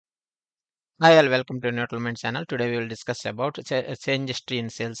Hi, all. Welcome to Neutral channel. Today we will discuss about change history in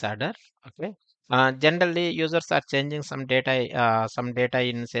sales order. Okay. Generally, users are changing some data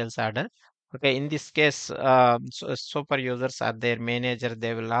in sales order. Okay. In this case, super users are their manager.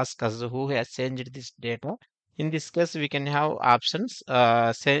 They will ask us who has changed this data. In this case, we can have options.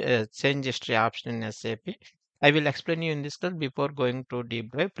 Change history option in SAP. I will explain you in this class. Before going to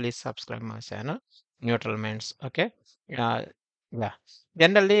deep dive, please subscribe my channel. Neutral Minds. Okay. Uh, yeah.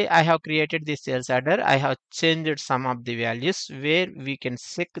 Generally, I have created this sales order. I have changed some of the values where we can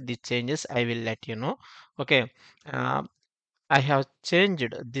check the changes. I will let you know. Okay. Uh, I have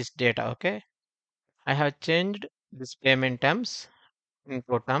changed this data. Okay. I have changed this payment terms,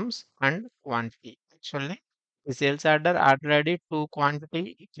 info terms, and quantity. Actually, the sales order already two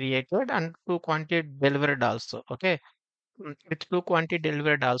quantity created and two quantity delivered also. Okay. With two quantity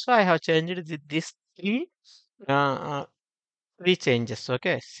delivered also, I have changed these uh, uh, three changes.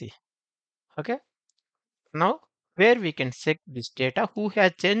 Okay. See. Okay. Now, where we can check this data, who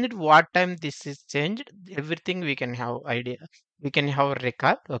has changed, what time this is changed, everything we can have idea. We can have a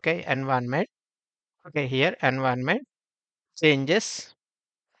record, okay, environment, okay, here environment, changes,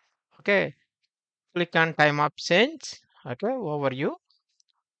 okay, click on time of change, okay, overview.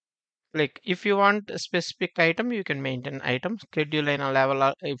 Click if you want a specific item, you can maintain item, schedule in a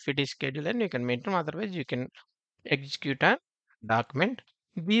level, if it is schedule in, you can maintain, otherwise you can execute a document.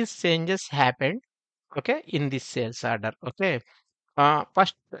 These changes happened, okay, in this sales order, okay.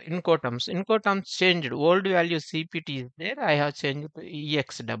 First, Incoterms changed. Old value CPT is there. I have changed to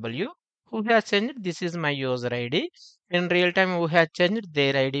EXW. Who has changed? This is my user ID. In real time, who has changed?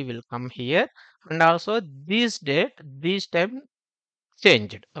 Their ID will come here. And also this date, this time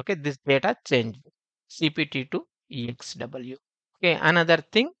changed. Okay, this data changed. CPT to EXW. Okay, another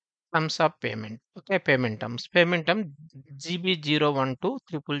thing, terms of payment. Okay, payment terms. Payment term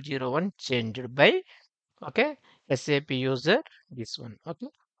GB0120001 changed by, okay, SAP user, this one. Okay,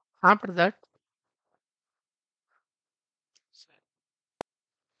 after that,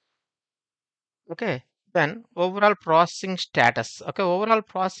 okay, then overall processing status. Okay, overall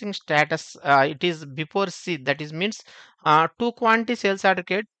processing status, it is before C, that is means two quantity sales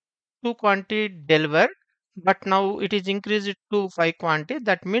certificate, two quantity delivered, but now it is increased to five quantity,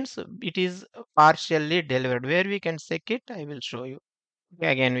 that means it is partially delivered. Where we can check it, I will show you.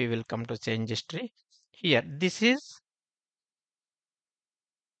 Okay, again we will come to change history. Here this is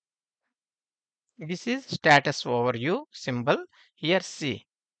status overview symbol. Here see,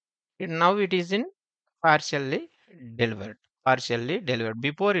 now it is in partially delivered. Partially delivered.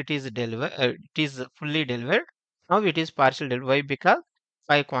 Before it is delivered, it is fully delivered. Now it is partially delivered. Why? Because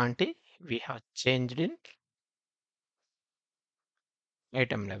by quantity we have changed in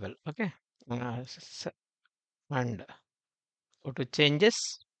item level. Okay. And go to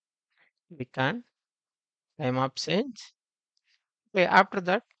changes. We can time of change. Okay. After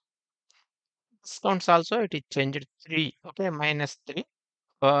that, discounts also it is changed 3. Okay. -3.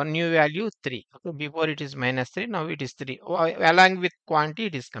 New value 3. Okay, before it is -3, now it is 3. Along with quantity,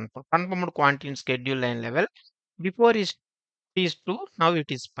 it is confirmed. Confirmed quantity in schedule line level. Before is 2, now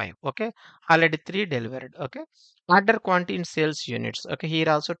it is 5. Okay, already 3 delivered. Okay, order quantity in sales units. Okay, here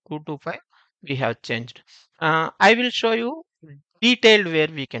also 2 to 5 we have changed. I will show you detailed where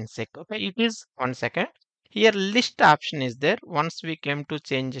we can check. Okay, it is 1 second. Here list option is there. Once we came to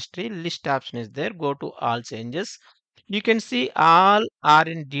change history, list option is there. Go to all changes. You can see all are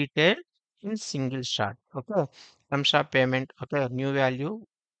in detail in single shot. Okay, terms of payment. Okay, new value,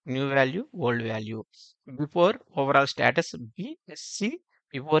 old value. Before overall status B, C.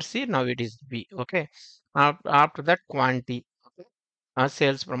 Before C, now it is B. Okay, after that quantity. Okay,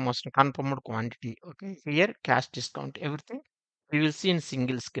 sales promotion, confirmed quantity. Okay, here cash discount, everything we will see in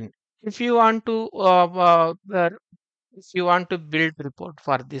single screen. If you want to if you want to build report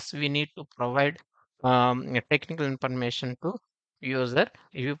for this, we need to provide technical information to user.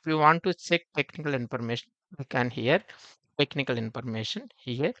 If you want to check technical information, we can here technical information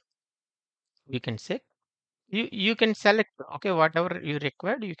here we can check. You can select, okay, whatever you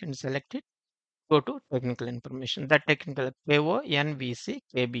required, you can select it. Go to technical information. That technical KONVC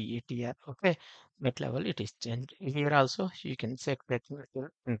KBETR. Okay, that level it is changed. Here also you can check technical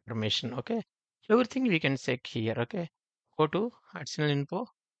information. Okay, everything we can check here. Okay, go to additional info.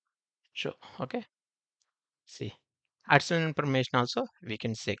 Show. Okay, see additional information also we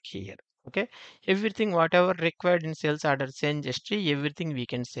can check here. Okay, everything whatever required in sales order change history, everything we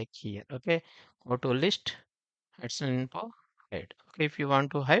can check here. Okay, go to list additional info, hide. Okay, if you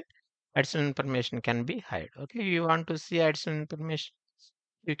want to hide, additional information can be hide. Okay, you want to see additional information,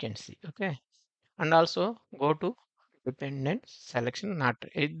 you can see. Okay, and also go to dependent selection not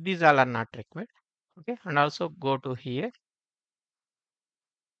these all are not required. Okay, and also go to here.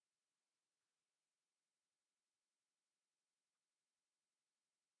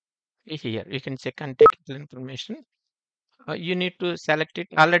 Here you can check on technical information. You need to select it.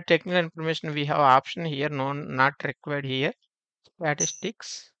 Already technical information we have option here, no, not required here.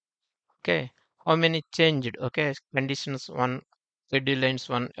 Statistics. Okay, how many changed? Okay, conditions one, schedule lines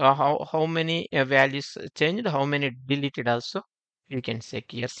one. How many values changed? How many deleted also? You can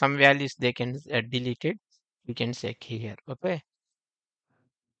check here. Some values they can deleted. You can check here. Okay,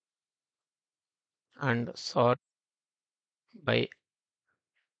 and sort by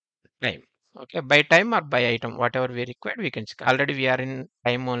time. Okay, by time or by item, whatever we required, we can check. Already we are in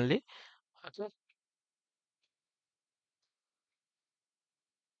time only. Okay,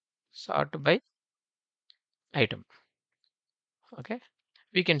 sort by item. Okay,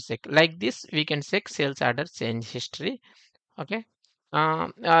 we can check like this. We can check sales order change history. Okay.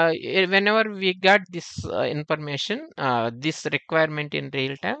 Whenever we got this information, this requirement in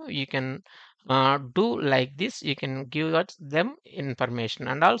real time, you can do like this. You can give us them information,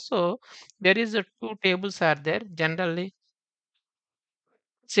 and also there is a two tables are there. Generally,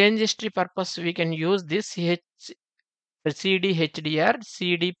 change history purpose we can use this CDHDR,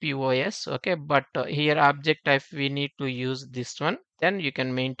 CDPOS. Okay, but here object type we need to use this one. Then you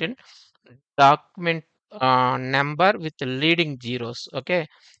can maintain document number with the leading zeros. Okay,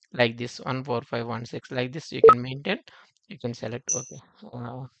 like this 14516 like this you can maintain. You can select okay.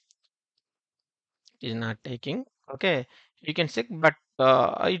 It is not taking. Okay, you can check, but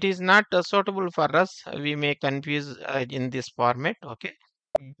it is not suitable for us. We may confuse in this format. Okay,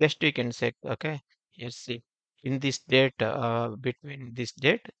 just you can check. Okay, yes, see in this date between this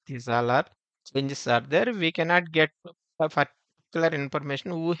date, these all are changes are there. We cannot get a particular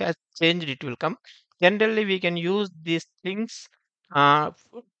information who has changed. It will come. Generally, we can use these things to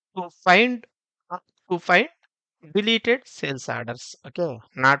find uh, to find deleted sales orders. Okay,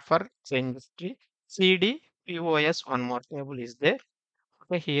 not for change history. CD, POS, one more table is there.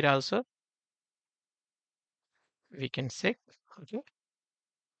 Okay, here also we can check. Okay,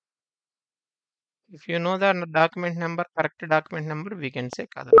 if you know the document number, correct document number, we can check.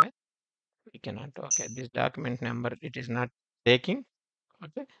 Otherwise, we cannot. Okay, this document number it is not taking.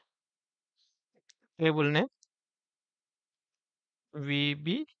 Okay, table name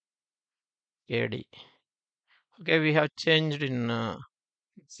VBKD. Okay, we have changed in.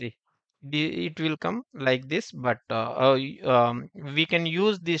 See, it will come like this, but we can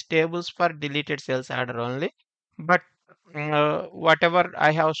use these tables for deleted sales order only. But whatever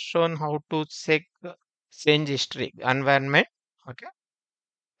I have shown how to check change history environment. Okay,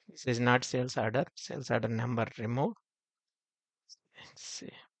 this is not sales order number remove. Let's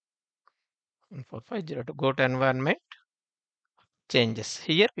see, 14502. Go to environment changes.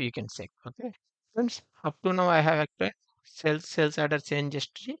 Here you can check. Okay, friends, up to now I have explained sales order change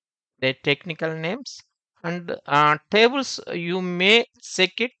history, their technical names, and tables. You may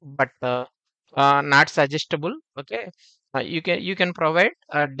check it, but not suggestible. Okay, you can provide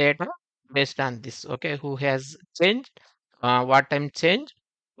data based on this. Okay, who has changed, what time changed,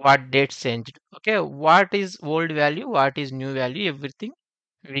 what date changed. Okay, what is old value, what is new value, everything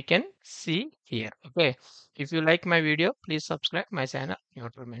we can see here. Okay, if you like my video, please subscribe my channel.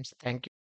 Thank you.